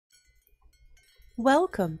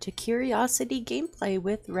Welcome to Curiosity Gameplay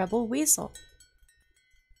with Rebel Weasel.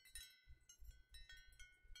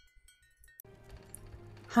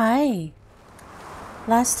 Hi!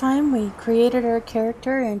 Last time we created our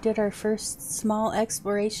character and did our first small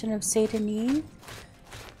exploration of Seyda Neen.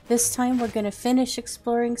 This time we're going to finish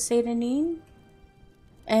exploring Seyda Neen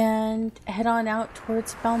and head on out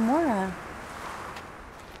towards Balmora.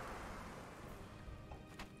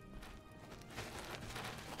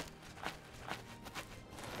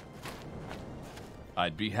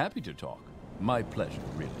 I'd be happy to talk. My pleasure,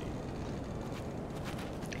 really.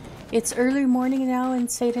 It's early morning now in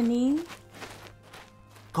Seyda Neen.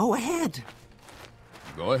 Go ahead.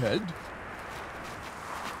 Go ahead.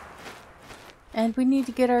 And we need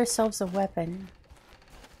to get ourselves a weapon.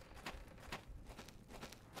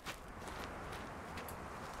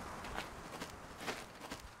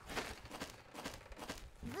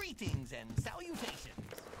 Greetings and salutations.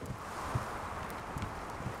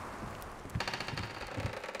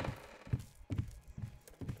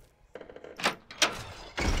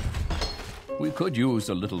 We could use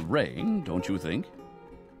a little rain, don't you think?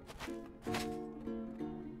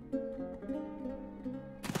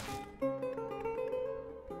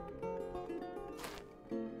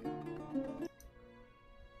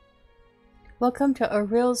 Welcome to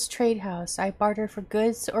Auril's Trade House. I barter for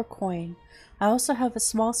goods or coin. I also have a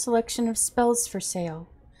small selection of spells for sale.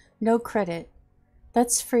 No credit.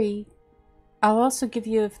 That's free. I'll also give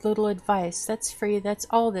you a little advice. That's free. That's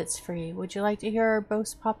all that's free. Would you like to hear our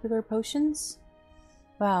most popular potions?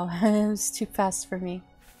 Wow, it was too fast for me.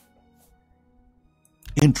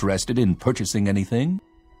 Interested in purchasing anything?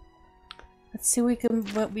 Let's see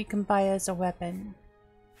what we can buy as a weapon.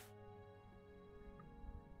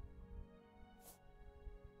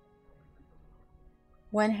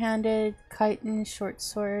 One-handed, chitin, short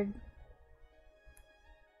sword.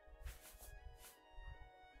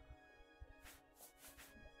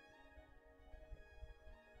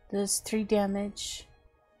 Does 3 damage.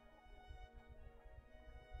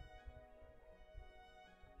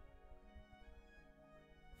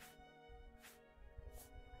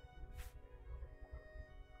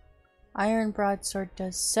 Iron broadsword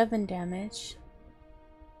does 7 damage.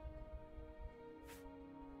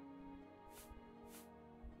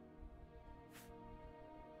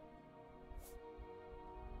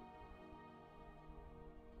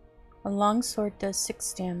 A longsword does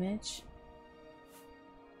 6 damage.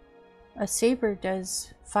 A saber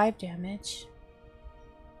does 5 damage.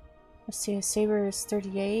 Let's see, a saber is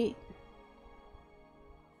 38.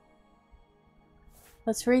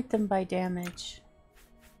 Let's rate them by damage.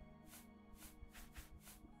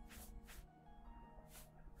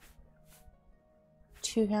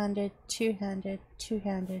 Two-handed, two-handed,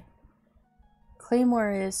 two-handed.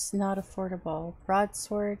 Claymore is not affordable.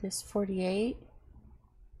 Broadsword is 48.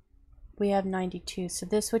 We have 92, so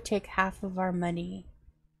this would take half of our money.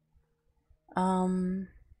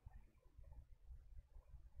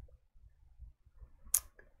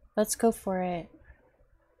 Let's go for it.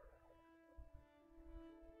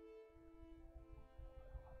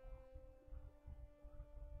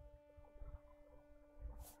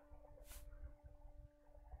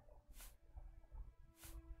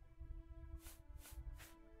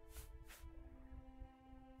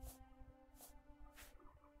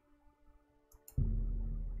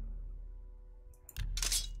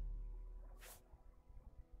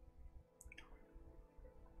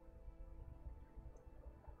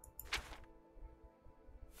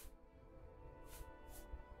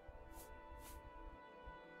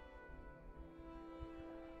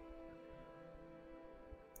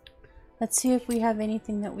 Let's see if we have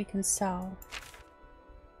anything that we can sell.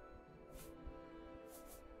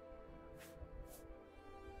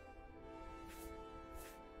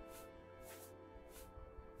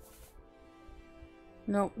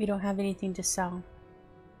 Nope, we don't have anything to sell.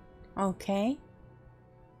 Okay.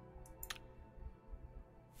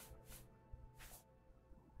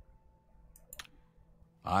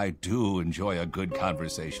 I do enjoy a good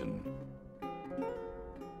conversation.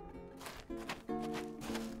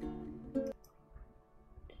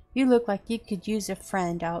 You look like you could use a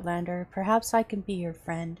friend, Outlander. Perhaps I can be your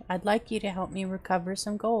friend. I'd like you to help me recover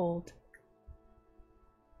some gold.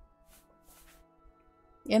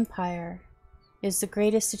 Empire is the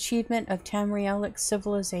greatest achievement of Tamrielic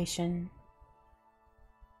civilization.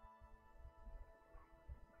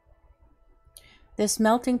 This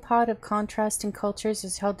melting pot of contrasting cultures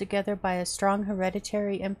is held together by a strong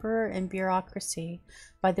hereditary emperor and bureaucracy,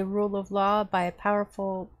 by the rule of law, by a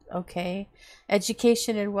powerful... Okay.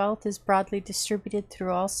 Education and wealth is broadly distributed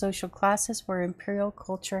through all social classes where imperial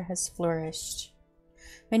culture has flourished.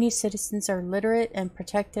 Many citizens are literate and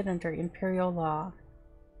protected under imperial law.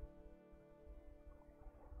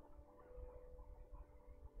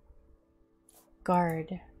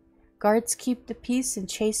 Guard. Guards keep the peace and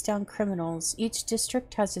chase down criminals. Each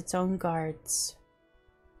district has its own guards.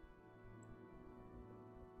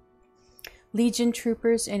 Legion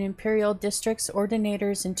troopers in imperial districts,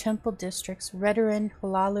 ordinators in temple districts, Redarin,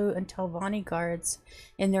 Halalu, and Telvanni guards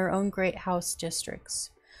in their own great house districts.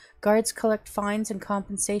 Guards collect fines and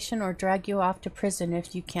compensation or drag you off to prison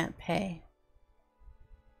if you can't pay.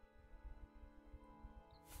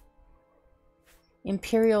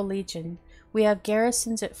 Imperial Legion. We have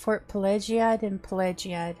garrisons at Fort Pelagiad in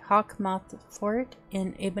Pelagiad, Hawkmoth Fort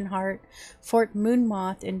in Ebonheart, Fort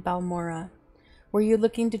Moonmoth in Balmora. Were you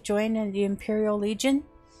looking to join the Imperial Legion?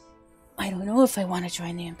 I don't know if I want to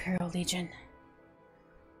join the Imperial Legion.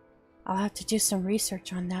 I'll have to do some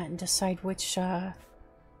research on that and decide which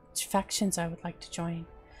factions I would like to join.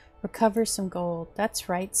 Recover some gold. That's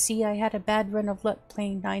right. See, I had a bad run of luck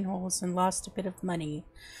playing 9 holes and lost a bit of money.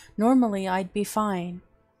 Normally, I'd be fine.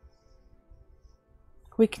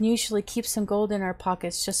 We can usually keep some gold in our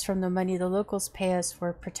pockets just from the money the locals pay us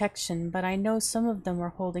for protection, but I know some of them are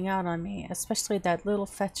holding out on me, especially that little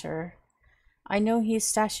fetcher. I know he's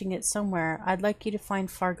stashing it somewhere. I'd like you to find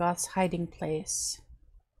Fargoth's hiding place.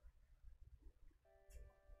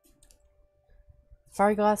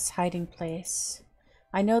 Fargoth's hiding place.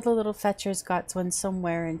 I know the little fetcher's got one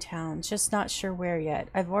somewhere in town, just not sure where yet.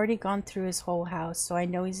 I've already gone through his whole house, so I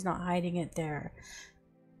know he's not hiding it there.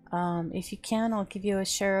 If you can, I'll give you a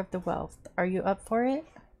share of the wealth. Are you up for it?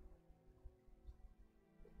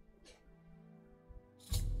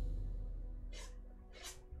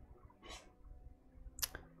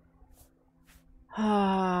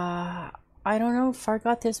 I don't know.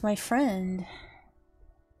 Fargoth is my friend.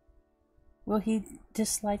 Will he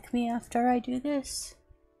dislike me after I do this?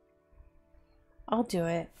 I'll do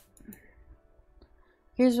it.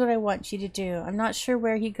 Here's what I want you to do. I'm not sure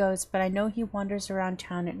where he goes, but I know he wanders around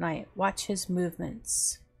town at night. Watch his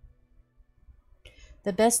movements.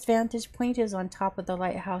 The best vantage point is on top of the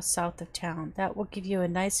lighthouse south of town. That will give you a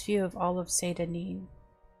nice view of all of Seyda Neen.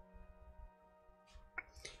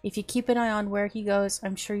 If you keep an eye on where he goes,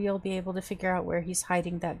 I'm sure you'll be able to figure out where he's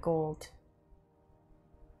hiding that gold.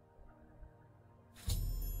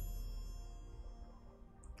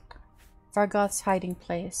 Fargoth's hiding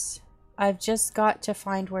place. I've just got to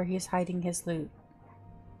find where he's hiding his loot.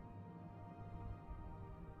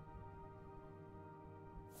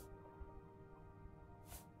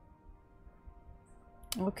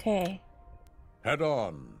 Okay. Head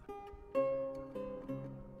on.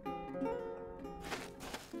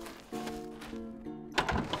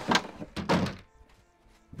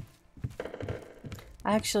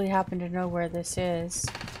 I actually happen to know where this is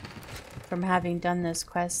from having done this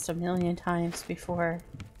quest a million times before.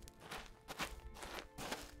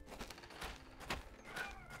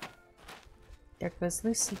 There goes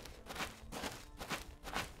Lucy.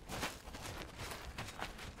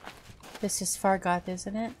 This is Fargoth,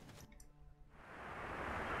 isn't it?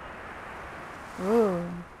 Ooh.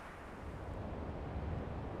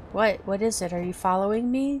 What is it? Are you following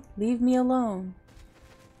me? Leave me alone.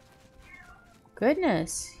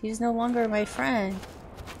 Goodness, he's no longer my friend.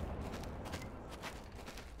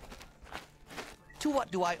 To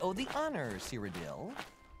what do I owe the honor, Cyrodiil?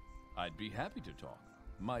 I'd be happy to talk.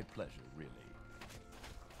 My pleasure, really.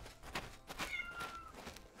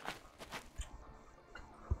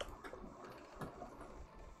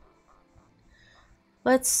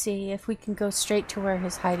 Let's see if we can go straight to where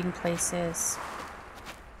his hiding place is.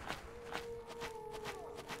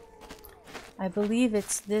 I believe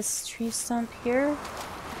it's this tree stump here.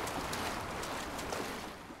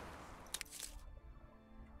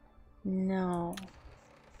 No.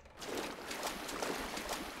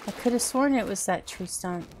 I could have sworn it was that tree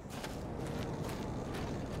stump.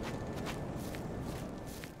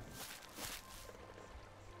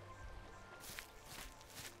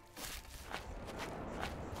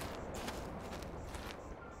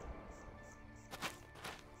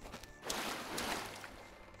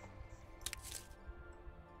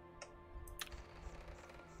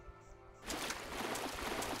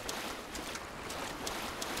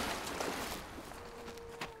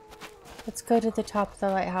 Let's go to the top of the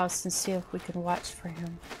lighthouse and see if we can watch for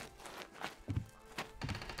him.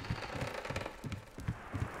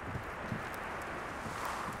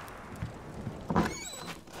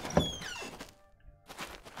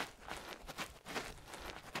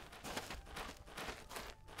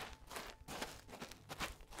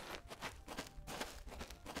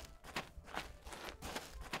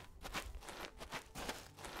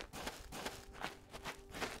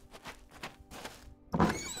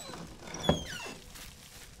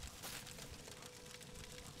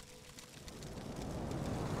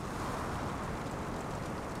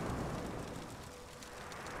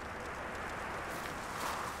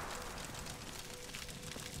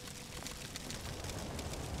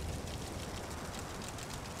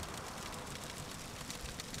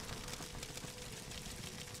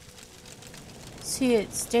 see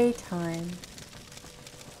it's daytime.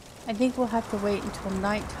 I think we'll have to wait until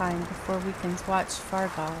nighttime before we can watch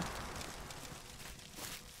Fargal.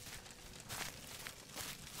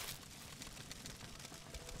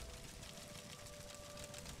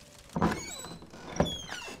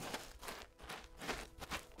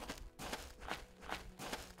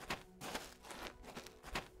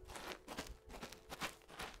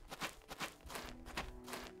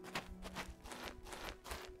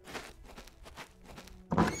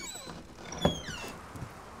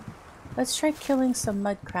 Let's try killing some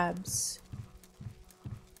mud crabs.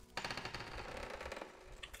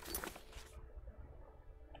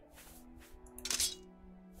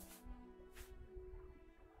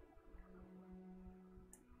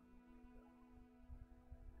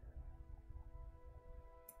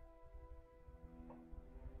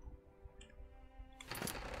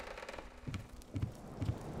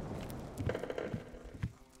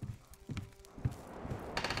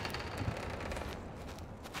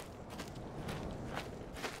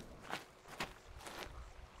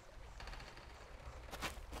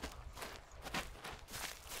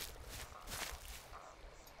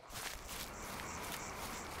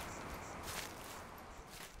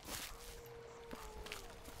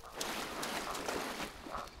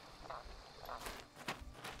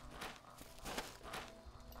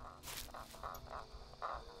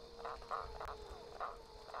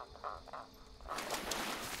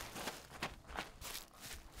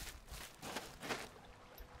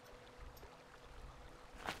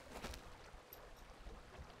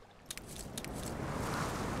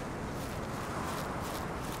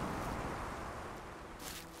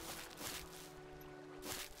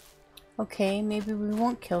 Okay, maybe we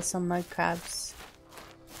won't kill some mud crabs.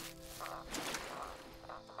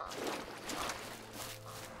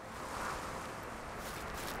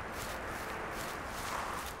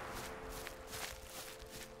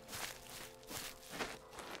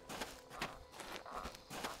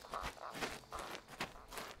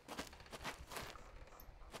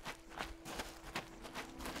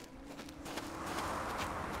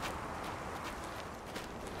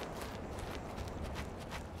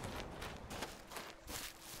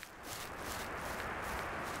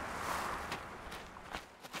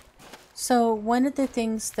 So one of the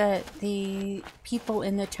things that the people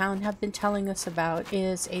in the town have been telling us about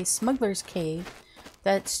is a smuggler's cave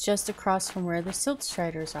that's just across from where the silt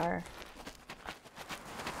striders are.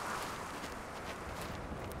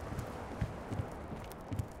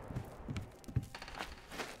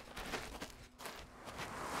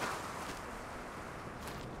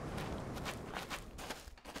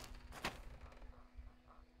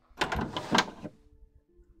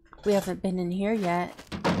 We haven't been in here yet.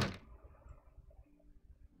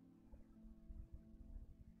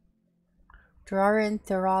 Drarin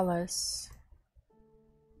Theralis.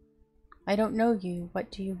 I don't know you. What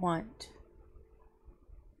do you want?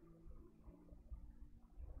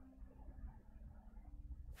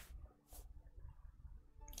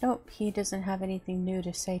 Nope, he doesn't have anything new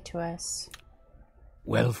to say to us.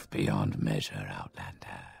 Wealth beyond measure, Outlander.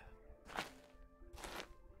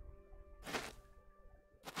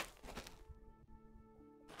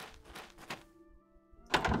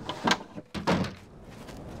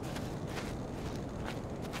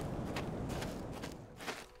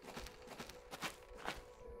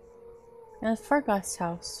 And Fargos's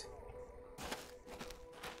house.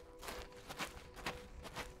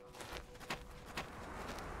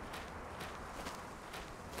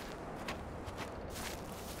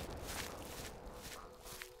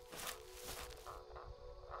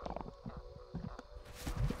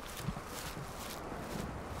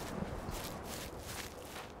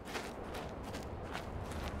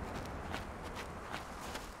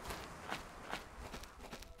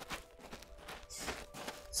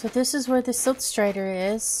 So this is where the silt strider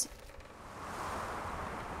is.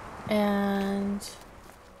 And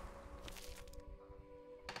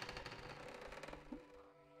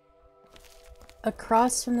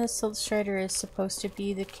across from the silt strider is supposed to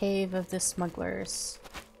be the cave of the smugglers.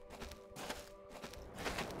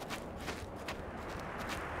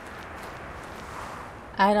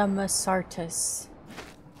 Addamasartus.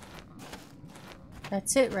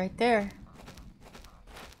 That's it right there.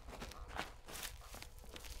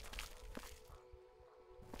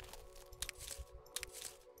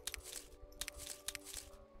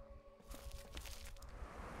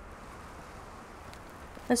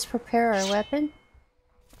 Let's prepare our weapon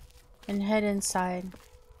and head inside.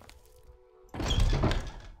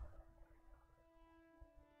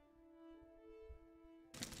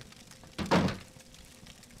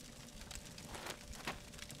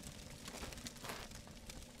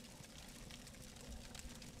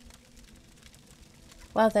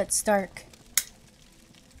 Wow, that's dark.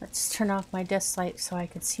 Let's turn off my desk light so I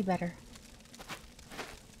can see better.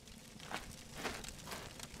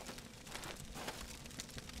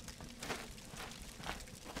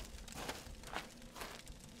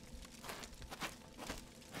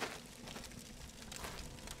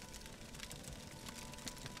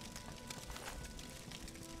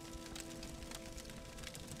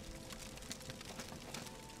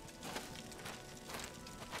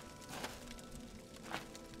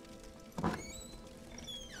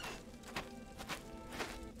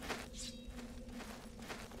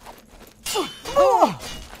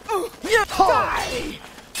 Die!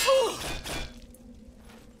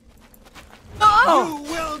 You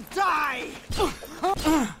will die!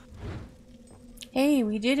 Hey,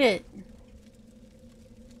 we did it!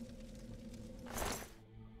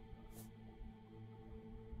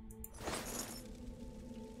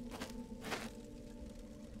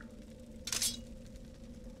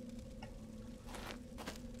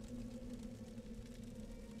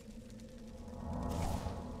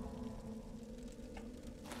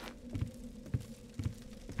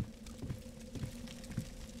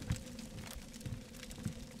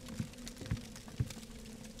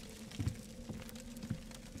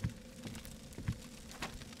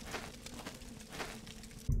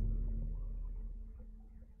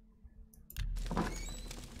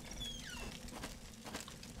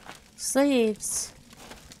 Slaves!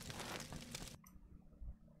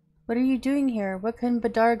 What are you doing here? What can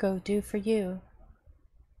Badargo do for you?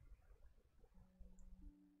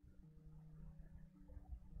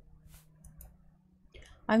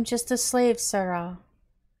 I'm just a slave, Sarah.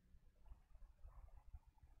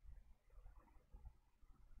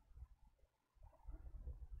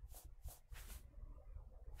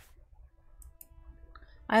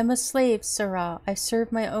 I am a slave, Sarah. I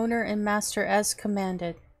serve my owner and master as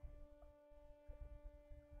commanded.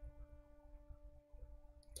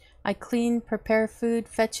 I clean, prepare food,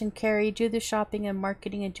 fetch and carry, do the shopping and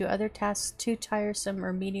marketing, and do other tasks too tiresome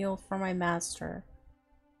or menial for my master.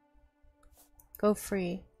 Go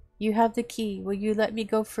free. You have the key. Will you let me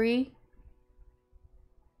go free?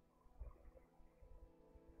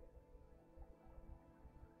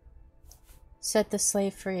 Set the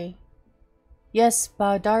slave free. Yes,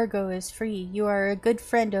 Badargo is free. You are a good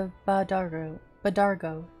friend of Badargo.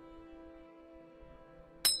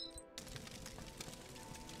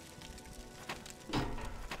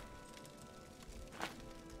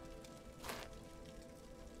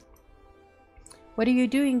 What are you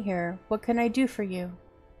doing here? What can I do for you?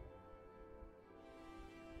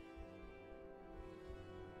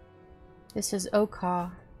 This is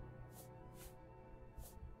Oka.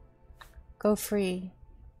 Go free.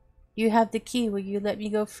 You have the key. Will you let me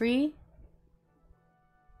go free?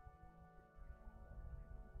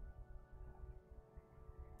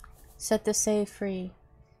 Set the slave free.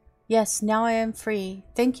 Yes, now I am free.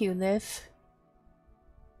 Thank you, Liv.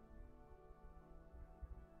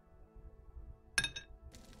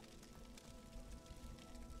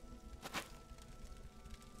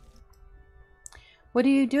 What are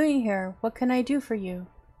you doing here? What can I do for you?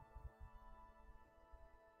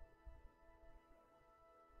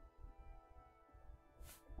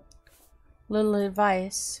 Little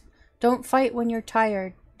advice. Don't fight when you're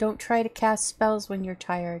tired. Don't try to cast spells when you're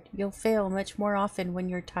tired. You'll fail much more often when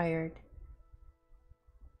you're tired.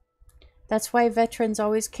 That's why veterans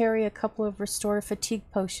always carry a couple of restore fatigue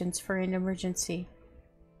potions for an emergency.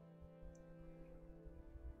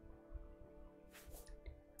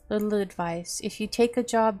 Little advice. If you take a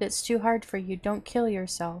job that's too hard for you, don't kill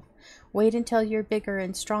yourself. Wait until you're bigger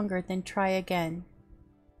and stronger, then try again.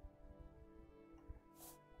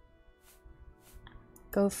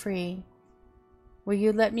 Go free. Will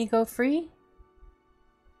you let me go free?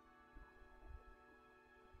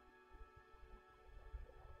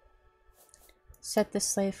 Set the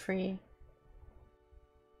slave free.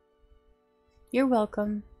 You're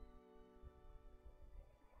welcome.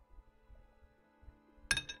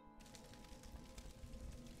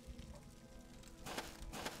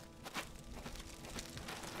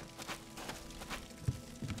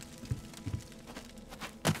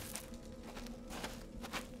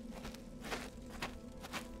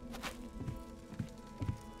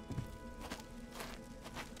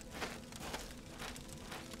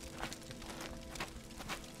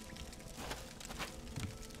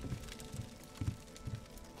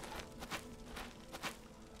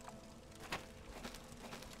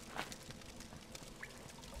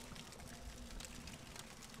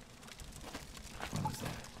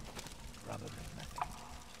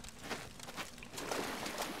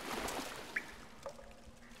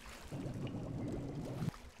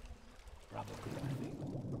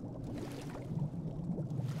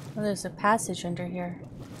 Oh, there's a passage under here.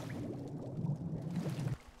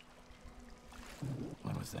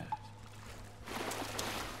 What was that?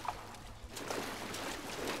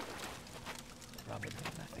 Probably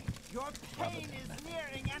nothing. Your pain is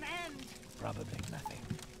nearing an end. Probably nothing.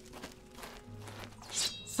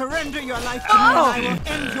 Surrender your life to me and I will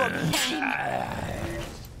end your pain.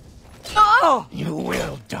 Oh! You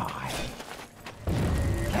will die.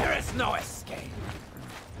 There is no escape.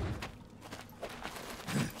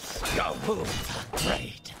 Your wounds are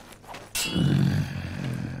great.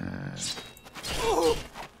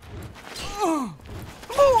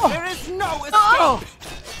 There is no escape.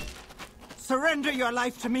 Surrender your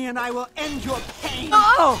life to me and I will end your pain.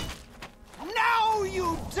 Now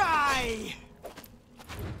you die.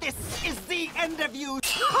 This is the end of you.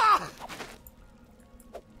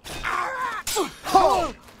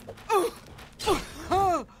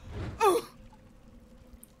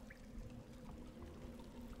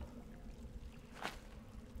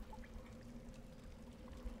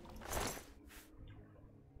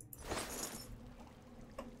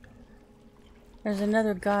 There's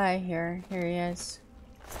another guy here. Here he is.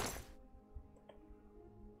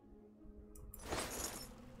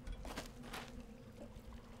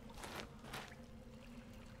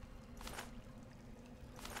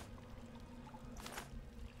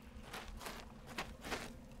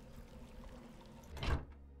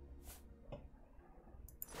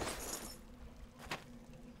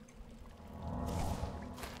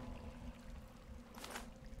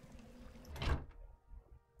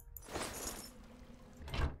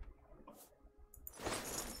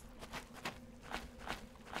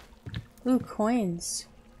 Ooh, coins.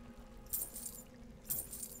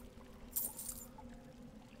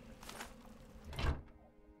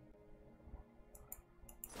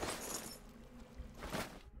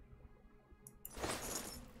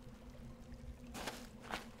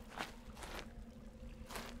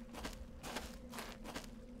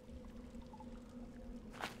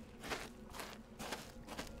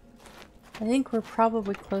 I think we're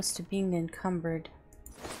probably close to being encumbered.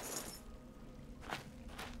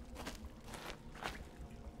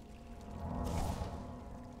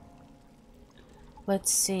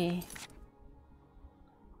 Let's see.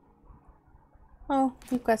 Oh,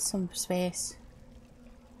 we've got some space.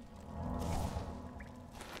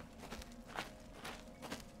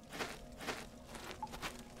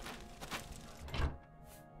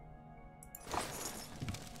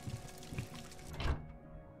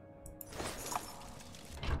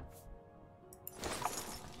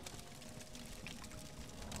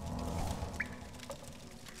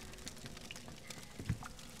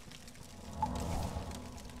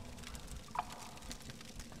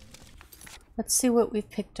 Let's see what we've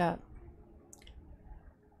picked up.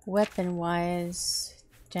 Weapon-wise,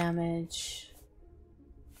 damage.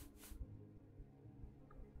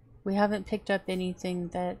 We haven't picked up anything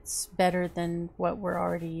that's better than what we're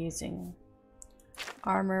already using.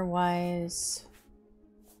 Armor-wise,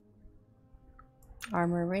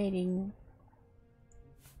 armor rating.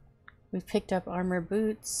 We've picked up armor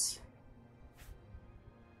boots.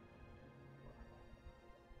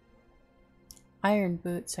 Iron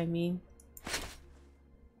boots, I mean.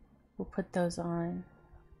 We'll put those on.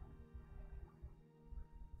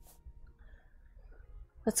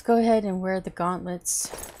 Let's go ahead and wear the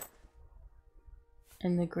gauntlets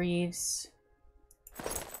and the greaves.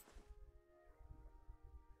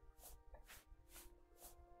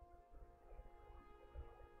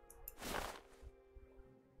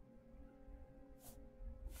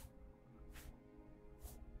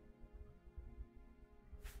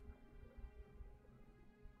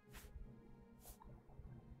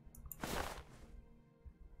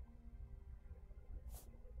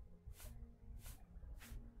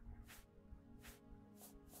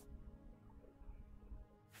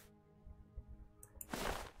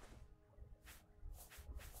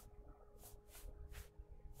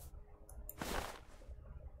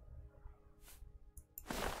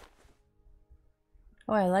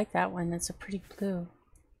 Oh, I like that one. That's a pretty blue.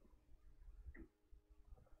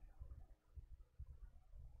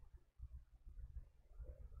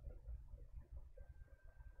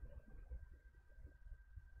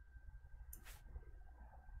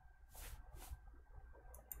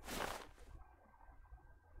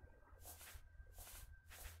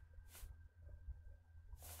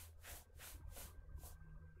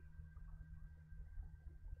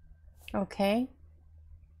 Okay.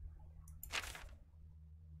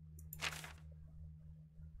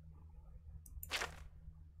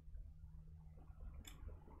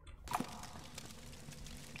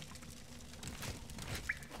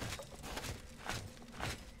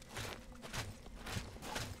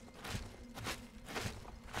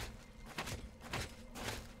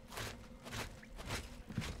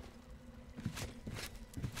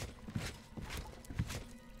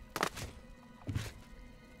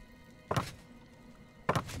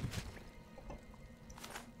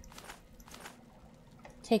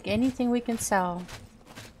 Take anything we can sell.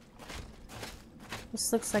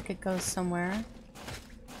 This looks like it goes somewhere.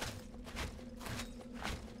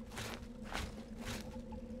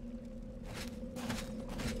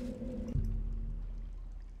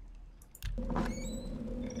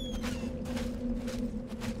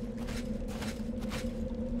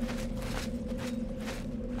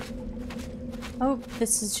 Oh,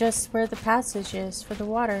 this is just where the passage is for the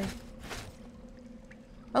water.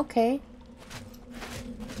 Okay.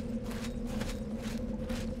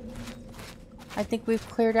 I think we've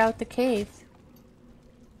cleared out the cave.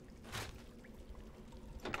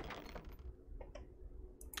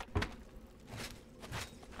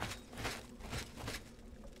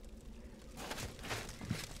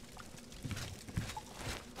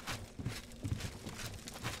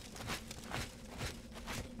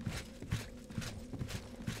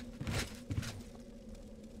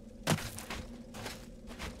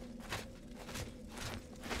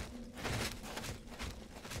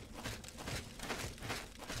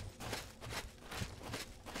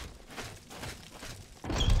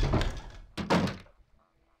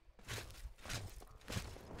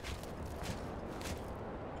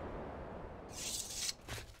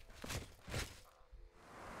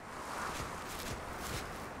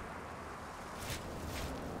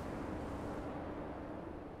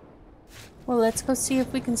 Well, let's go see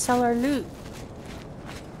if we can sell our loot.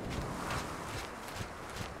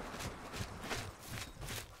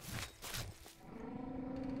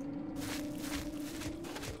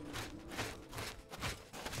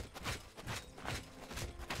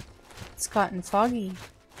 It's gotten foggy.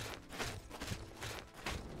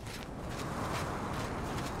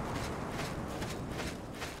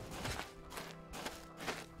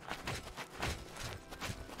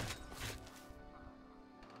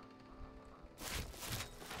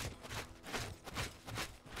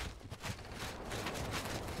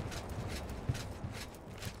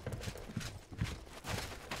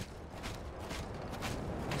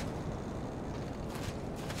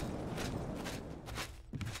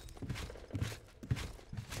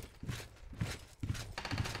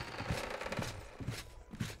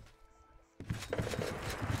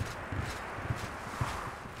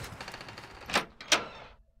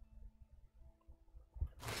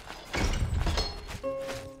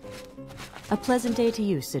 A pleasant day to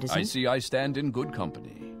you, citizen. I see I stand in good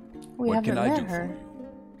company. We What haven't can I met do her.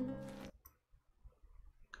 for you?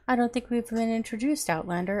 I don't think we've been introduced,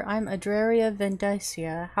 Outlander. I'm Adraria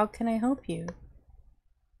Vendicia. How can I help you?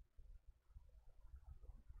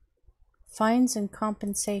 Fines and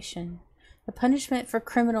compensation. The punishment for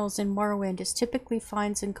criminals in Morrowind is typically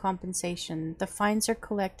fines and compensation. The fines are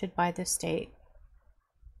collected by the state.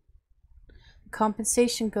 The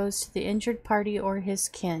compensation goes to the injured party or his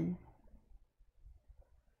kin.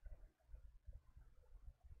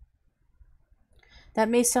 That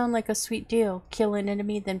may sound like a sweet deal, kill an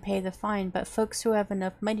enemy then pay the fine, but folks who have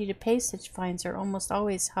enough money to pay such fines are almost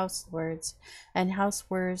always housewords. And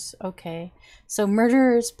housewords, okay. So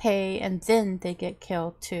murderers pay and then they get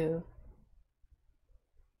killed too.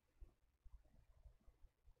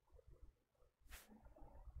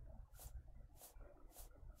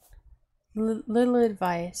 Little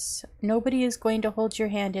advice. Nobody is going to hold your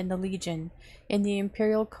hand in the Legion. In the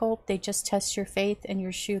Imperial cult, they just test your faith and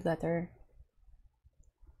your shoe leather.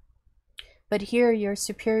 But here, your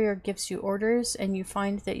superior gives you orders and you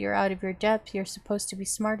find that you're out of your depth. You're supposed to be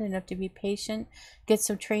smart enough to be patient, get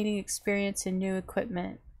some training experience and new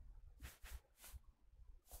equipment.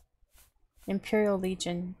 Imperial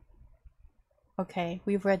Legion. Okay,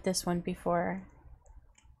 we've read this one before.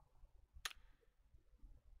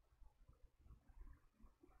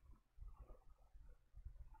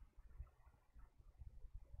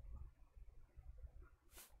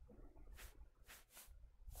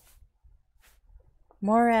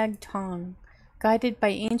 Morag Tong. Guided by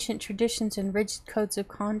ancient traditions and rigid codes of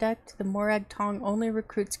conduct, the Morag Tong only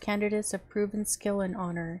recruits candidates of proven skill and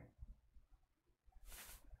honor.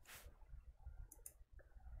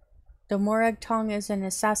 The Morag Tong is an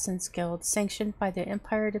assassin's guild sanctioned by the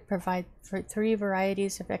Empire to provide for 3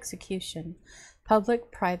 varieties of execution.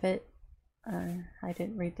 Public, private, I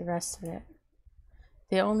didn't read the rest of it.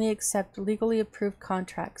 They only accept legally approved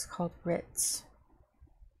contracts called writs.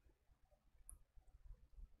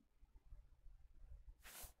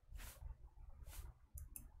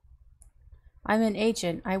 I'm an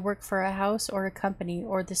agent. I work for a house or a company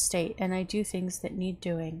or the state, and I do things that need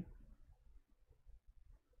doing.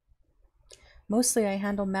 Mostly I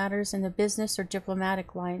handle matters in the business or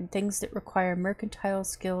diplomatic line, things that require mercantile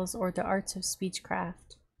skills or the arts of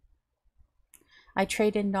speechcraft. I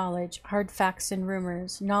trade in knowledge, hard facts and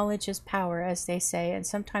rumors. Knowledge is power, as they say, and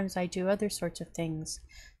sometimes I do other sorts of things.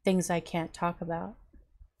 Things I can't talk about.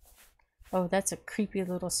 Oh, that's a creepy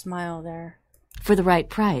little smile there. For the right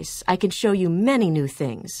price, I can show you many new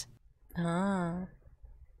things. Ah.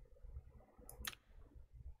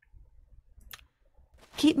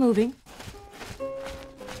 Keep moving.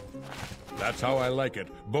 That's how I like it.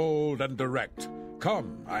 Bold and direct.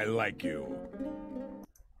 Come, I like you.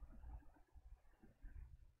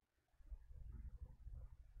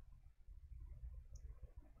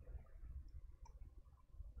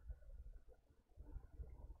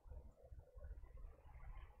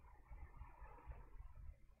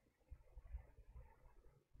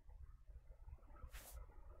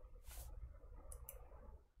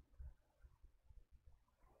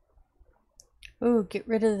 Ooh, get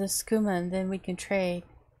rid of the skooma and then we can trade.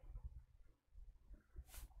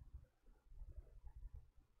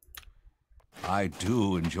 I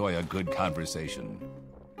do enjoy a good conversation.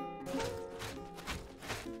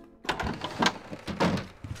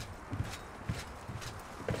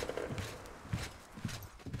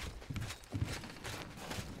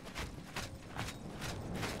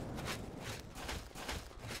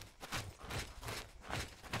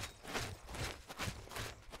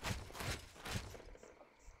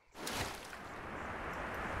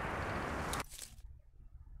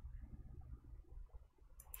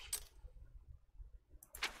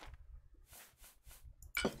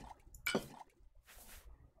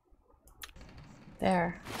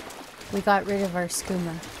 There. We got rid of our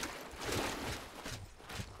skooma.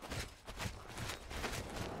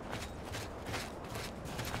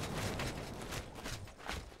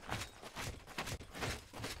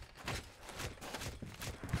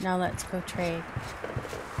 Now let's go trade.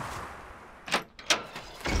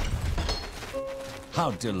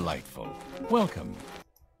 How delightful. Welcome.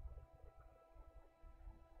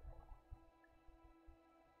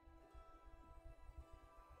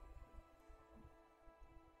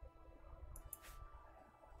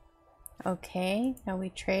 Okay, now we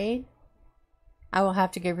trade. I will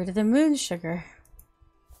have to get rid of the moon sugar.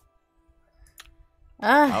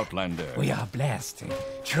 Ah, Outlander. We are blessed,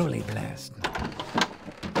 truly blessed.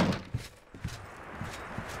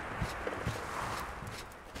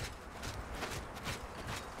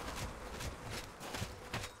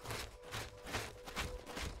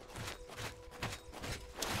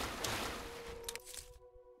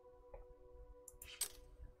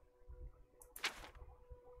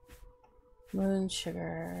 moon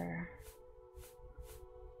sugar.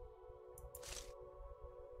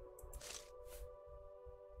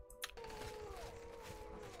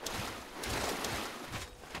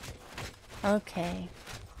 Okay.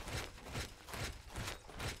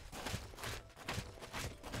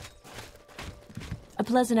 A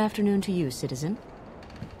pleasant afternoon to you, citizen.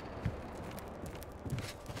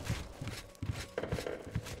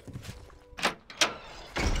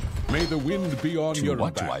 May the wind be on To your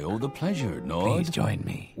what back. do I owe the pleasure, Nord? Please join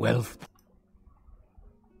me. Wealth.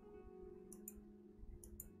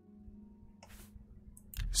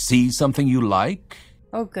 See something you like?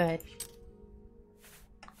 Oh, good.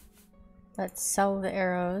 Let's sell the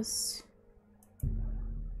arrows.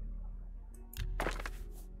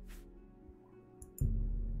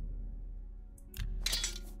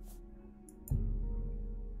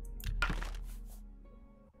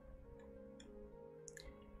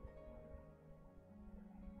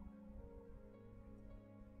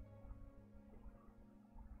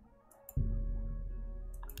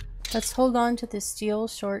 Let's hold on to the steel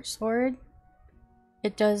short sword.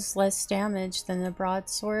 It does less damage than the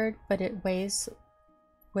broadsword, but it weighs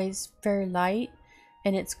very light,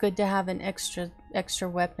 and it's good to have an extra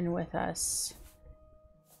weapon with us.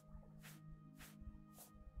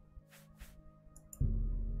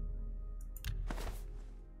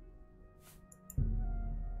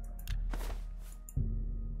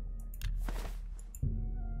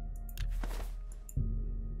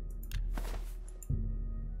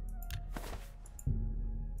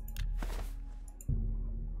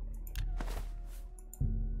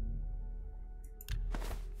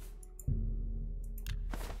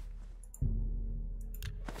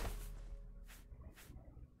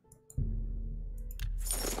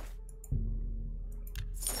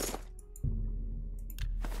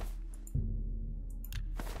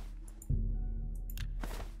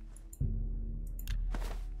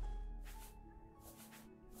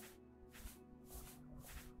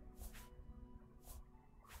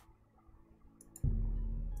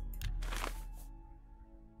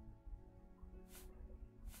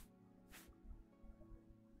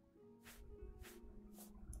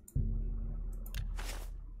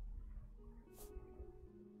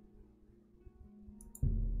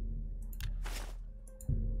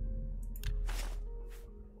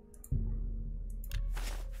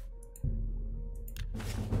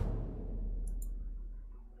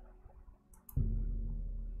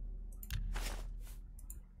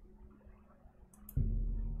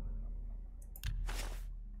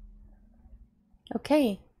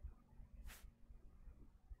 Okay.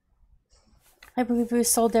 I believe we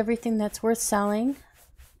sold everything that's worth selling.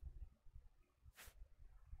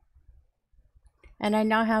 And I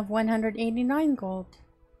now have 189 gold.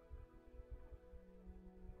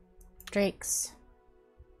 Drakes.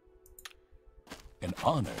 An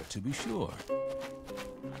honor, to be sure.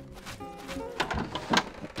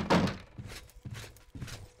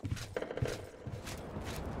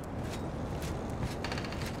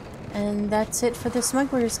 And that's it for the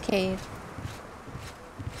Smuggler's Cave.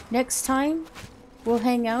 Next time, we'll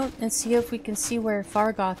hang out and see if we can see where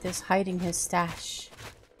Fargoth is hiding his stash.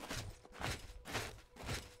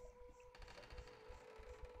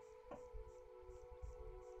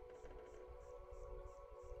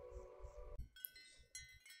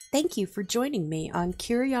 Thank you for joining me on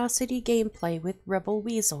Curiosity Gameplay with Rebel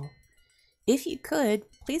Weasel. If you could,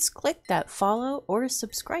 please click that follow or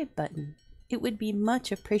subscribe button. It would be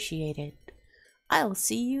much appreciated. I'll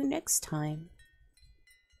see you next time.